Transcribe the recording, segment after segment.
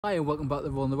Hi and welcome back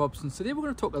to Rolling the Robsons. Today we're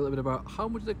going to talk a little bit about how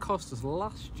much it cost us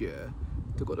last year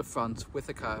to go to France with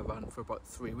a caravan for about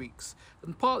 3 weeks.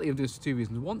 And partly I'm doing this for two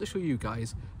reasons. One, to show you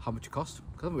guys how much it cost,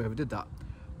 because I don't think we ever did that.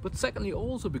 But secondly,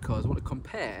 also because I want to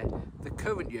compare the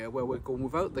current year where we're going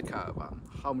without the caravan.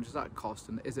 How much does that cost,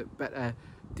 and is it a better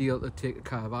deal to take a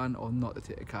caravan or not to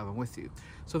take a caravan with you?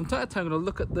 So from time to time I'm going to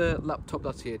look at the laptop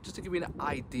that's here just to give you an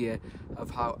idea of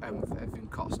how everything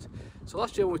cost. So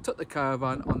last year when we took the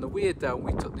caravan, on the way down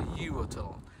we took the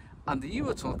Eurotunnel, and the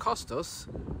Eurotunnel cost us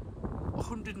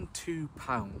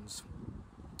 £102.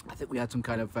 I think we had some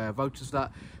kind of vouchers for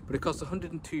that, but it cost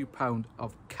 £102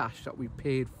 of cash that we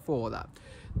paid for that.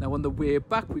 Now on the way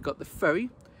back we got the ferry,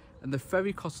 and the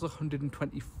ferry cost us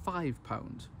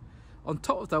 £125. On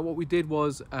top of that, what we did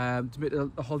was, to make the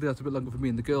holiday last a bit longer for me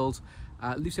and the girls,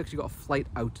 Lucy actually got a flight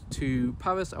out to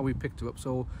Paris and we picked her up.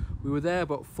 So we were there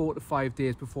about 4 to 5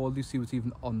 days before Lucy was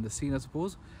even on the scene, I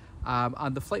suppose.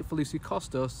 And the flight for Lucy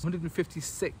cost us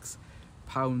 £156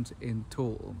 in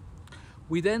total.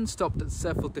 We then stopped at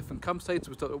several different campsites.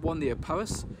 We stopped at one near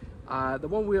Paris. The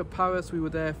one we were at Paris, we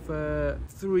were there for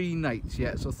 3 nights.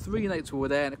 Yeah, so 3 nights we were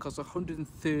there, and it cost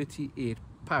 £138.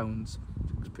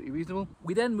 It's pretty reasonable.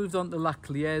 We then moved on to La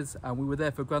Cliez, and we were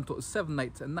there for a grand total of 7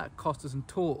 nights, and that cost us in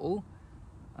total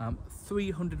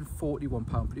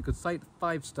 £341. Pretty good site,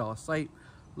 5-star site,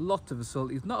 lots of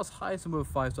facilities, not as high as some other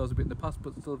 5 stars a bit in the past,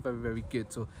 but still very, very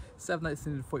good. So 7 nights,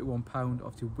 £341,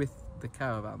 obviously with the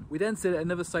caravan. We then stayed at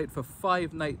another site for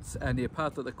 5 nights near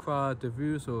Paris, the Croix de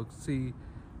Vue, so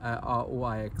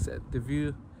C-R-O-I-X, de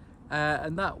Vue.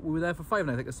 And that we were there for 5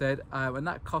 nights, like I said, and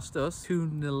that cost us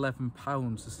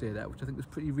 £211 to stay there, which I think was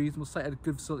pretty reasonable. Site had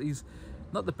good facilities,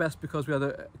 not the best because we had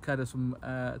a kind of some,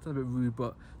 it's not a bit rude,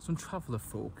 but some traveller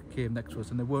folk came next to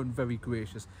us and they weren't very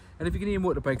gracious. And if you can hear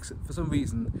motorbikes, for some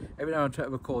reason, every now and then I try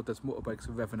to record, there's motorbikes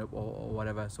revving up or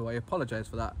whatever, so I apologise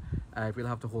for that. We'll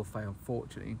have to hold fire,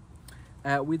 unfortunately.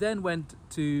 We then went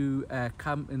to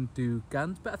Camp du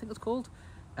Gans, I think it's called,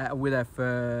 and we were there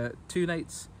for 2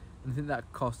 nights. And I think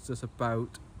that cost us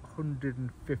about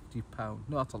 £150.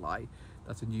 No, that's a lie.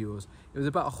 That's in euros. It was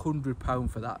about £100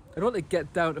 for that. In order to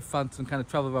get down to France and kind of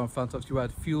travel around France, obviously we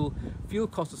had fuel. Fuel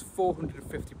cost us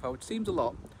 £450, which seems a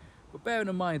lot. But bearing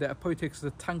in mind that it probably takes us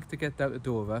a tank to get down to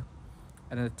Dover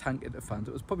and then a tank into France.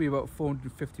 It was probably about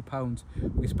 £450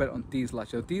 we spent on diesel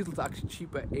last year. Diesel's actually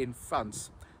cheaper in France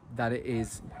than it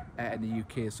is in the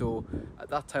UK. So at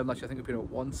that time last year, I think it was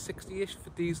about 160-ish for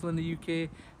diesel in the UK,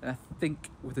 and I think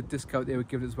with the discount they were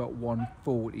giving us about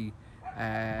 140,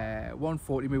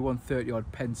 maybe 130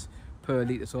 odd pence per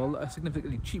litre, so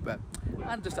significantly cheaper.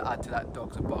 And just to add to that,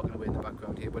 dogs are barking away in the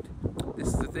background here, but this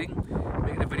is the thing,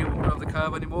 making a video when we don't have the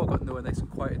caravan anymore, got nowhere nice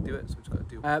and quiet to do it, so we just got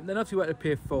to do it. Then obviously we had to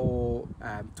pay for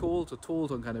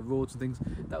tolls on kind of roads and things.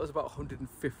 That was about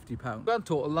 £150. Grand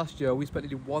total last year we spent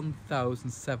nearly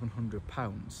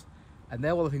 £1,700, and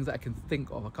they're all the things that I can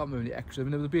think of. I can't remember the extra. I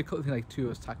mean, there would be a couple of things like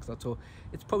tourist tax, that's all.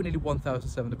 It's probably nearly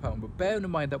 £1,700. But bearing in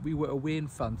mind that we were away in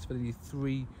France for nearly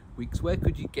 3 weeks, where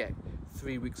could you get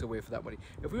 3 weeks away for that money?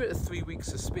 If we were at 3 weeks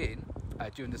to Spain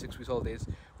during the 6 weeks holidays,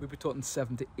 we'd be talking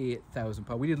 £7,000 to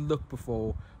 £8,000. We did look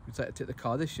before we decided to take the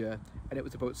car this year, and it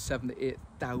was about £7,000 to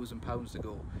 £8,000 to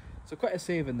go. So quite a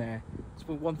saving there. It's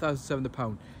about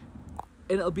 £1,700. And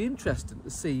it'll be interesting to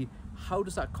see how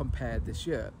does that compare this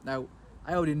year. Now,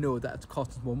 I already know that it's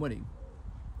cost us more money,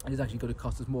 and it's actually going to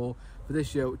cost us more for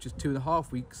this year, which is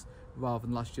 2.5 weeks rather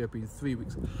than last year being 3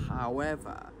 weeks.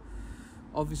 However,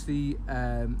 obviously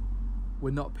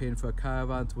we're not paying for a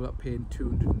caravan, so we're not paying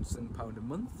 £200 a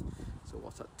month. So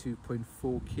what's that,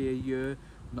 2.4k a year?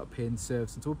 We're not paying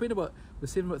servicing, so we're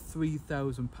saving about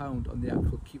 £3,000 on the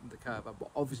actual keeping the caravan. But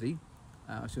obviously,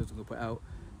 I should have put out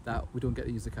that we don't get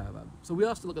to use the caravan, so we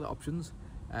are still looking at options.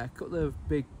 A couple of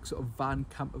big sort of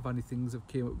camper van things have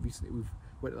came up recently. We've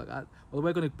went like that. Well,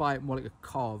 we're going to buy it more like a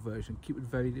car version, keep it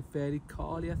fairly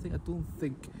car-y, I think. I don't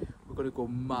think we're going to go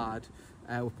mad.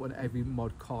 We're putting every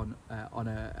mod con on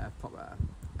a proper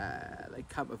like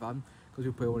camper van, because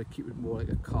we probably want to keep it more like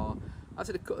a car. I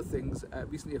said a couple of things.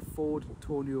 Recently, a Ford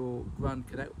Tonio Grand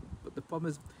Connect, but the problem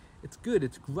is it's good,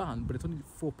 it's grand, but it's only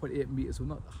 4.8 meters, so I'm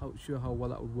not sure how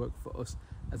well that would work for us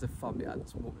as a family at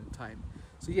this moment in time.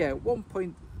 So yeah,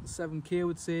 1.7k I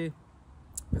would say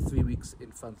for 3 weeks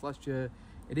in France last year.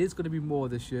 It is going to be more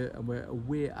this year, and we're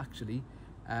away actually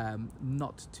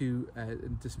not too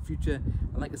in the distant future.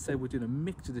 And like I said, we're doing a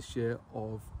mixture this year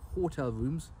of hotel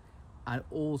rooms, and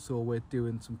also we're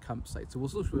doing some campsites. So we'll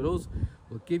still show those.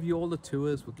 We'll give you all the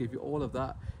tours, we'll give you all of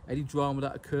that. Any drama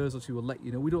that occurs, obviously we'll let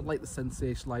you know. We don't like to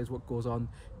sensationalize what goes on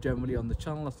generally on the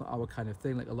channel. That's not our kind of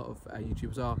thing, like a lot of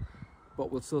YouTubers are.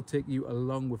 But we'll still take you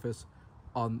along with us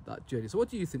on that journey. So what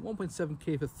do you think?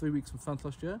 1.7k for 3 weeks in France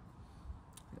last year?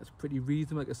 That's pretty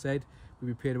reasonable. Like I said, we'd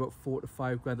be paying about 4 to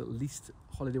 5 grand at least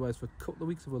holiday wise for a couple of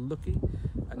weeks if we're lucky,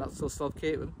 and that's still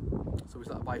self-catering, so we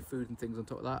start to buy food and things on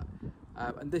top of that.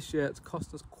 And this year it's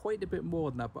costing us quite a bit more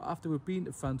than that, but after we've been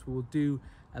to France we will do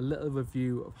a little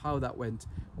review of how that went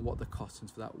and what the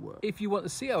costings for that were. If you want to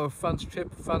see our France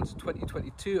trip, France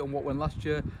 2022, and what went last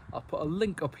year, I'll put a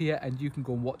link up here and you can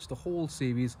go and watch the whole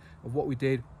series of what we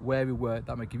did, where we were.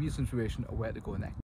 That might give you some inspiration of where to go next.